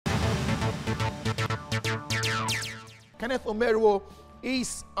Kenneth Omeruo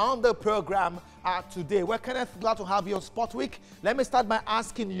is on the program today. Well, Kenneth, glad to have you on Sport Week. Let me start by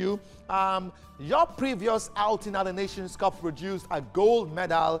asking you, your previous outing at the Nations Cup produced a gold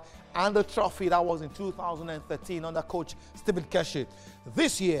medal and the trophy that was in 2013 under coach Stephen Keshi.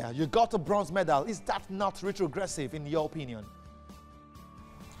 This year, you got a bronze medal. Is that not retrogressive in your opinion?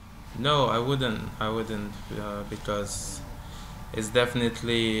 No, I wouldn't because it's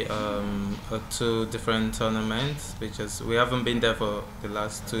definitely two different tournaments, because we haven't been there for the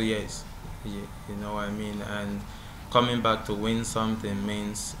last 2 years, you know what I mean, and coming back to win something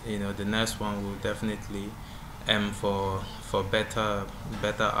means, you know, the next one will definitely aim for better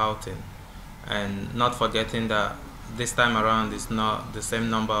outing, and not forgetting that this time around it's not the same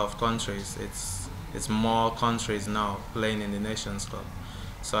number of countries, it's more countries now playing in the Nations Cup.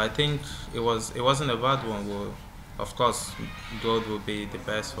 So I think it wasn't a bad one. Of course, gold will be the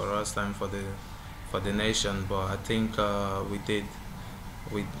best for us and for the nation, but I think we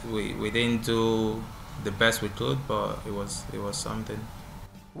didn't do the best we could, but it was something.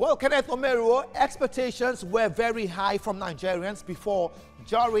 Well, Kenneth Omeruo, expectations were very high from Nigerians before,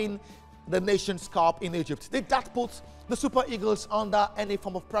 during the Nations Cup in Egypt. Did that put the Super Eagles under any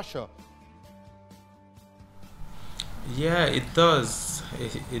form of pressure? Yeah, it does.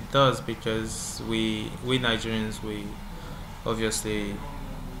 It does, because we Nigerians, we obviously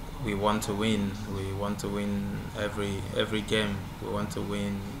we want to win. We want to win every game. We want to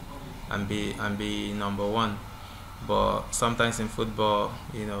win and be number one. But sometimes in football,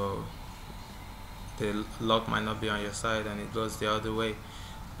 you know, the luck might not be on your side and it goes the other way.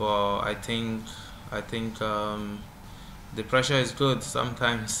 But I think the pressure is good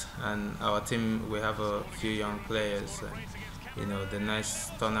sometimes, and our team, we have a few young players, and you know, the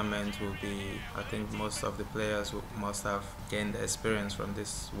next tournament will be, I think most of the players must have gained experience from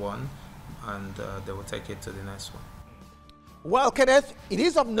this one, and they will take it to the next one. Well, Kenneth, it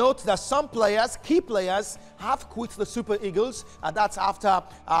is of note that some players, key players, have quit the Super Eagles, and that's after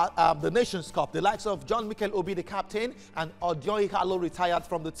the Nations Cup. The likes of John Mikel Obi, the captain, and Odion Ighalo retired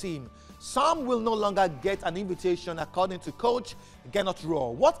from the team. Some will no longer get an invitation, according to coach Kenneth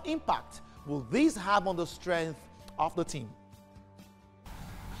Omeruo. What impact will these have on the strength of the team?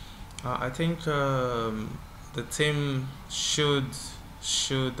 I think the team should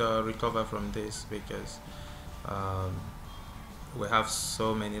recover from this, because we have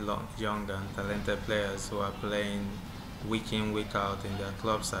so many young and talented players who are playing week in, week out in their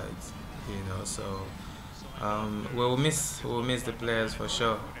club sides, you know. So we'll miss the players for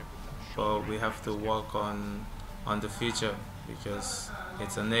sure, but we have to work on the future, because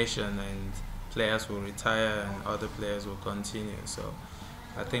it's a nation and players will retire and other players will continue. So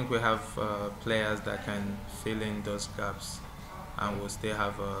I think we have players that can fill in those gaps, and we'll still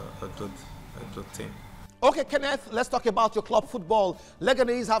have a good team. Okay, Kenneth, let's talk about your club football.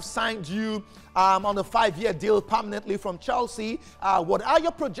 Leganese have signed you on a 5-year deal permanently from Chelsea. What are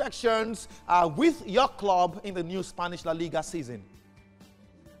your projections with your club in the new Spanish La Liga season?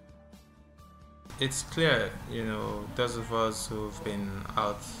 It's clear, you know, those of us who've been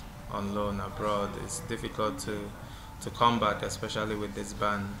out on loan abroad, it's difficult to come back, especially with this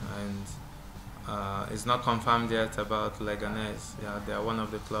ban, and it's not confirmed yet about Leganés. Yeah, they are one of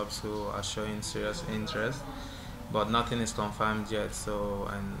the clubs who are showing serious interest, but nothing is confirmed yet. So,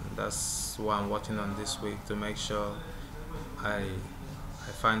 and that's what I'm working on this week, to make sure I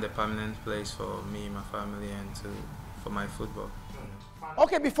find a permanent place for me, my family, and for my football.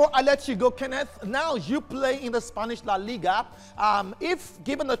 Okay, before I let you go, Kenneth, now you play in the Spanish La Liga. If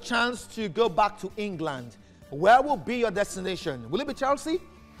given a chance to go back to England, where will be your destination? Will it be Chelsea?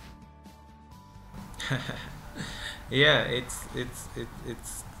 Yeah, it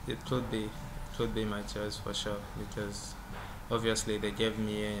could be my choice for sure, because obviously they gave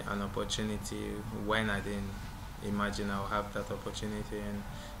me an opportunity when I didn't imagine I'll have that opportunity, and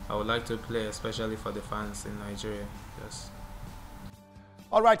I would like to play, especially for the fans in Nigeria. Yes.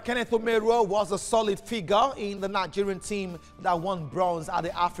 All right, Kenneth Omeruo was a solid figure in the Nigerian team that won bronze at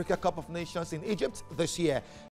the Africa Cup of Nations in Egypt this year.